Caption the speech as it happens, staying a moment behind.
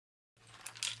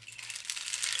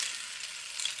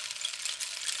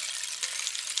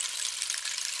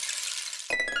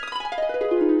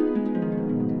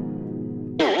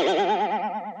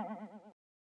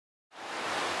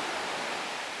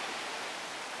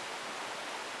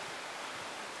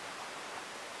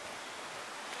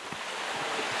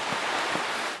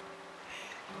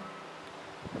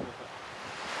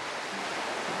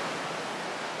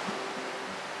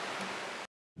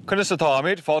Couldn't have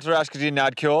Tommy, Falter Ashkadin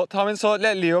Nadkyo, Tommy so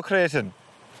let Leo Creighton.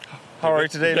 How are you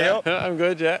today, Leo? I'm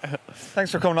good, yeah. Thanks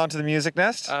for coming on to the Music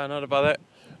Nest. Not about it.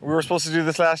 We were supposed to do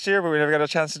this last year, but we never got a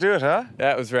chance to do it, huh?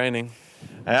 Yeah, it was raining.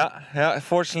 Yeah.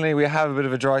 Fortunately, we have a bit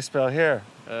of a dry spell here.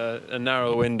 A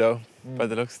narrow window, by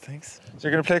the looks of things. So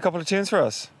you're going to play a couple of tunes for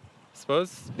us? I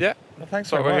suppose, yeah. Well, thanks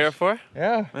That's what we're here for.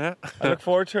 Yeah. I look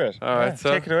forward to it. All right,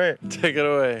 so take it away. Take it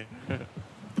away.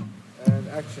 And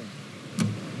action.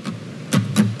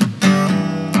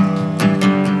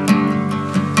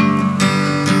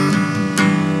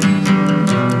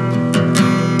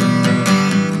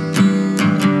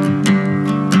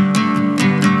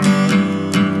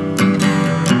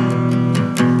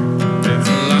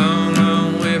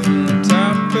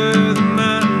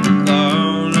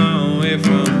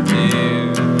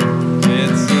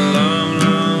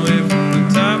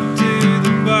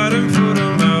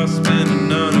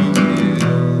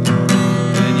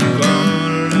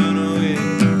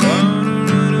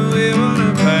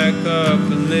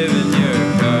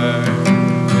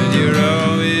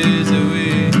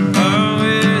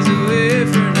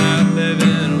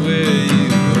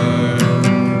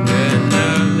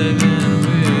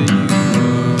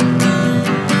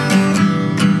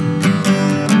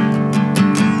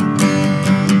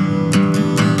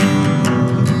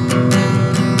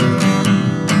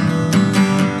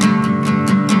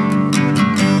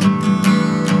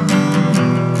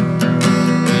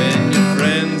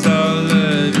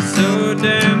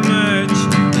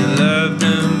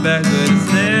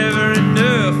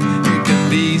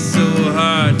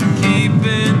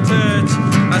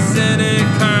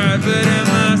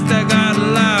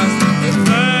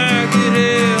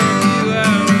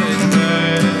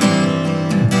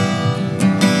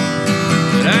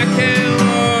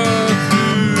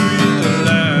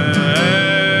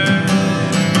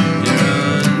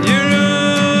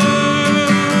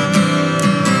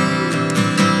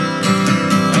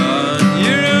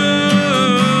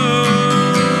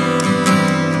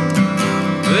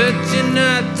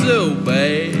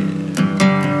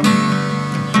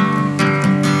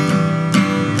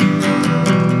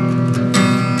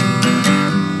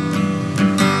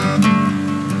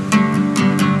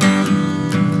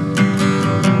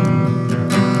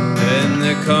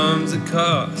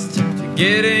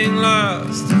 Getting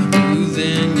lost,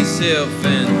 losing yourself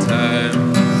in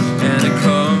time, and it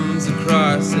comes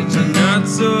across that you're not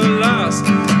so lost.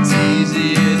 It's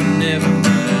easier to never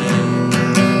mind.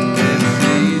 It's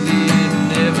easier to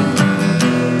never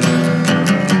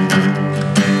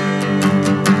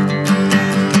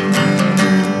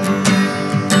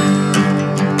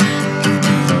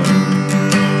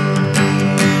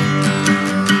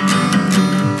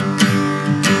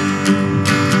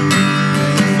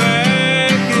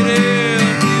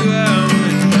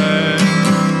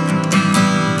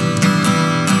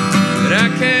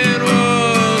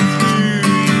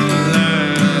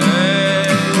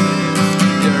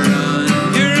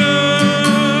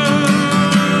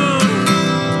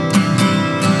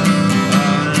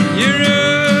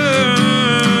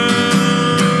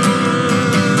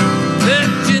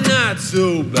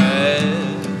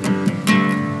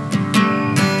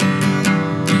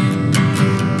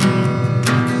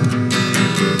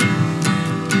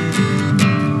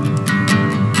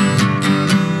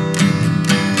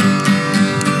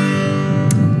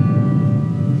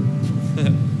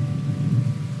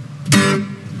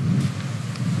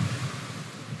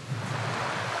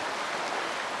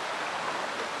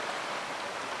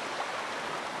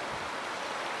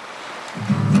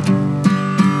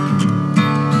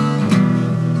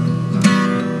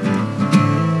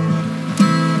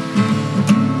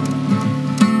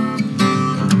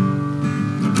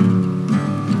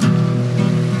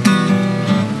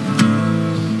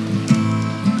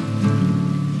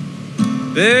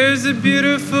There's a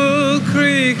beautiful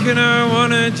creek and I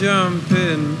wanna jump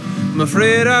in. I'm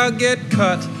afraid I'll get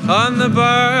caught on the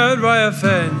barbed wire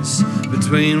fence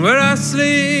between where I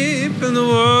sleep and the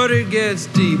water gets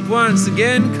deep. Once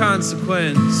again,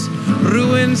 consequence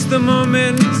ruins the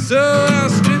moment, so I'll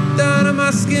strip down to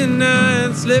my skin now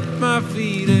and slip my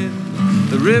feet in.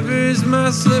 The river's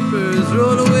my slippers,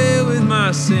 roll away with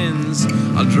my sins.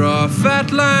 I'll draw a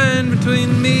fat line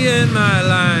between me and my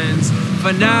lines.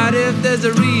 Find out if there's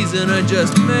a reason or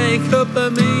just make up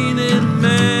a meaning,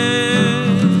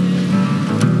 man.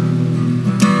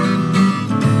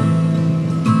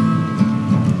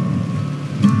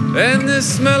 And the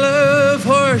smell of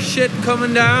horse shit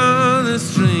coming down the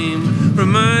stream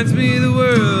reminds me the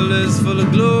world is full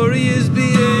of glorious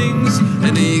beings.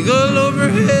 An eagle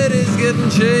overhead is getting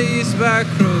chased by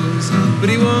crows, but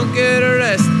he won't get a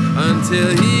rest until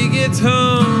he gets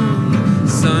home.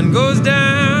 sun goes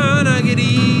down, I get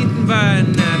eaten by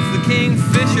gnats. The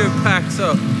kingfisher packs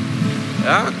up,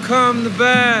 out come the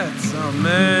bats. Oh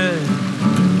man.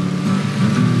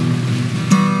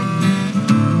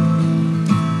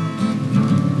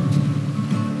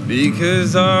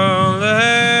 Because all the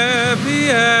happy,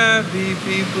 happy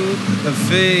people have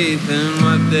faith in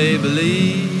what they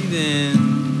believe in.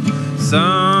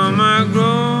 Some are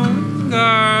growing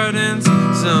gardens,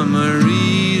 some are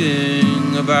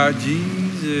reading about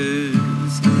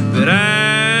Jesus. But I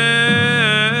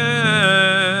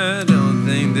don't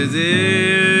think there's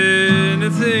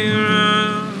anything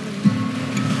wrong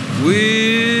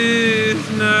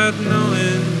with not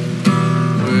knowing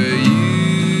where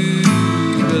you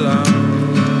belong.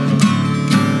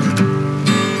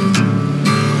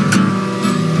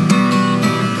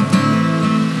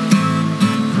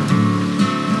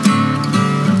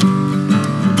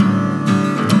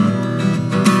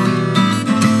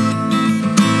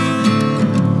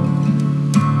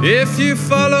 If you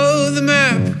follow the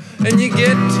map and you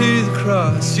get to the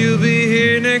cross, you'll be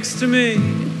here next to me.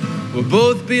 We'll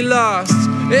both be lost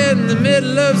in the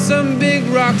middle of some big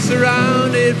rock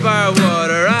surrounded by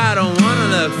water. I don't wanna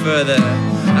look further,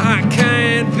 I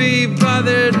can't be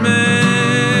bothered,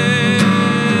 man.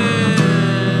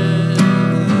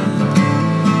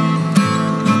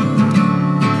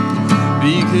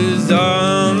 Because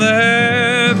all the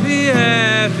happy,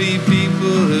 happy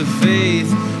people have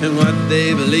faith in what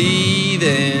they believe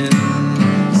in.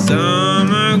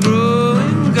 Some are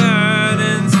growing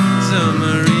gardens, some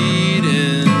are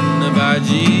reading about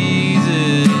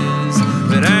Jesus.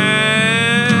 But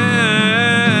I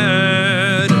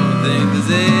don't think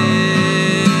there's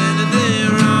anything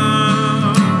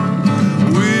wrong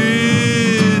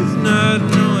with not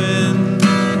knowing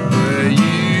where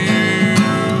you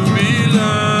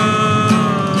belong.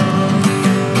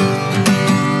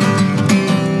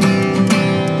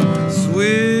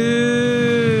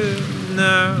 Swim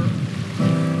now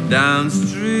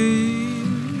downstream.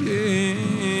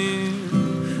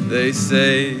 They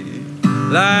say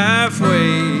life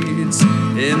waits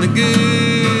in the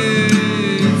good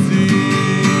sea.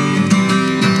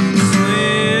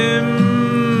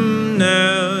 Swim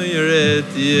now, you're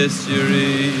at the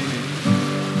estuary.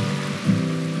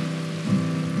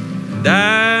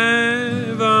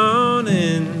 Dive on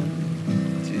in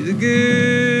to the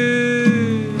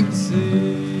good sea.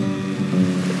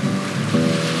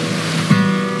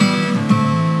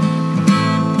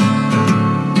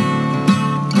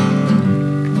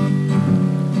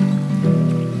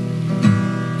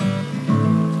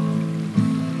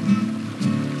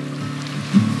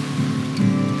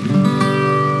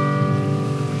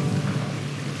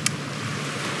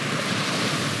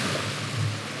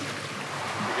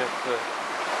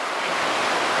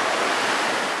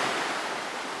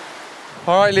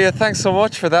 All right, Leah, thanks so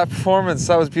much for that performance.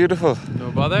 That was beautiful.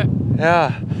 No bother.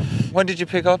 Yeah. When did you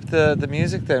pick up the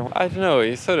music then? I don't know,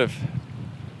 you sort of...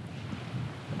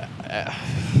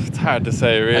 it's hard to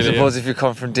say, really. I suppose if you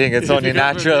come from Ding, it's only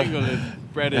natural. It's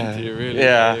bred into you, really.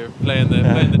 Yeah. You're playing the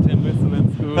tin whistle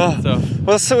in school and stuff.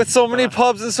 Well, so with so many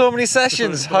pubs and so many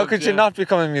sessions, how could you not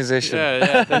become a musician?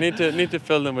 Yeah, they need to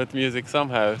fill them with music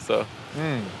somehow. So.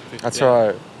 That's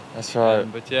right. That's right.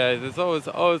 But yeah, there's always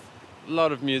a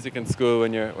lot of music in school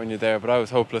when you're there. But I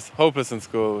was hopeless in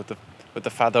school with the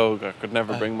fadog. I could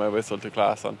never bring my whistle to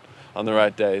class on the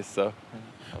right days. So.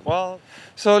 Well,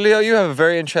 so Leo, you have a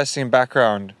very interesting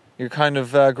background. You kind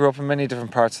of grew up in many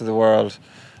different parts of the world,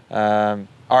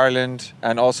 Ireland,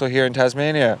 and also here in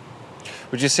Tasmania.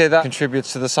 Would you say that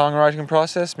contributes to the songwriting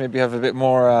process? Maybe you have a bit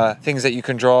more things that you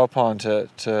can draw upon to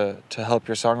help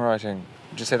your songwriting.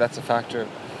 Would you say that's a factor?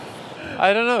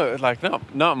 I don't know, like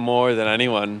not more than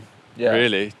anyone,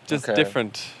 really. Just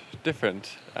different.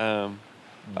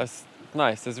 It's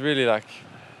nice. There's really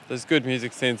there's good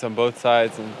music scenes on both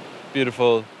sides and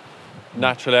beautiful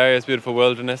natural areas, beautiful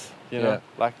wilderness. You know,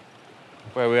 like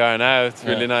where we are now. It's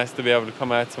really nice to be able to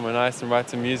come out somewhere nice and write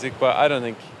some music. But I don't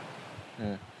think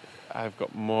I've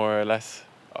got more or less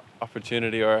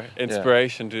opportunity or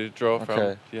inspiration to draw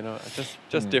from. You know,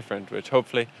 just different, which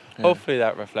hopefully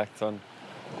that reflects on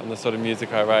the sort of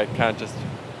music I write. Can't just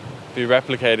be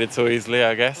replicated so easily,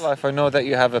 I guess. Life. I know that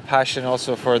you have a passion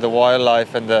also for the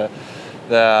wildlife and the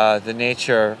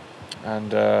nature,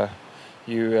 and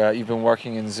you've been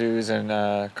working in zoos and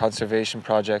conservation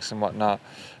projects and whatnot.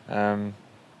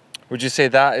 Would you say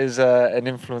that is an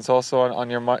influence also on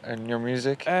your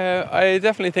music? I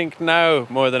definitely think now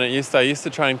more than it used to. I used to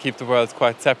try and keep the worlds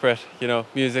quite separate. You know,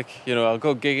 music. You know, I'll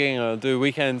go gigging, I'll do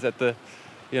weekends at the,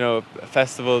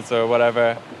 festivals or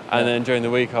whatever, and then during the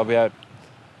week I'll be out,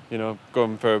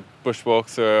 going for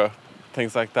bushwalks or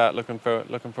things like that, looking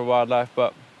for wildlife.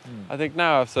 But I think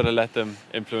now I've sort of let them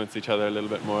influence each other a little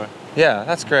bit more. Yeah,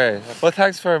 that's great. Well,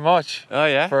 thanks very much. Oh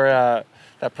yeah. For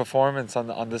that performance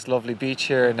on this lovely beach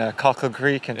here in Cockle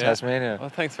Creek in Tasmania. Well,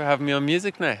 thanks for having me on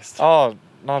Music Nest. Oh,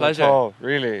 not Pleasure. at all.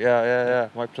 Really. Yeah.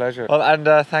 My pleasure. Well,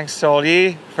 and thanks to all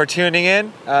ye for tuning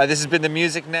in. This has been the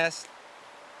Music Nest.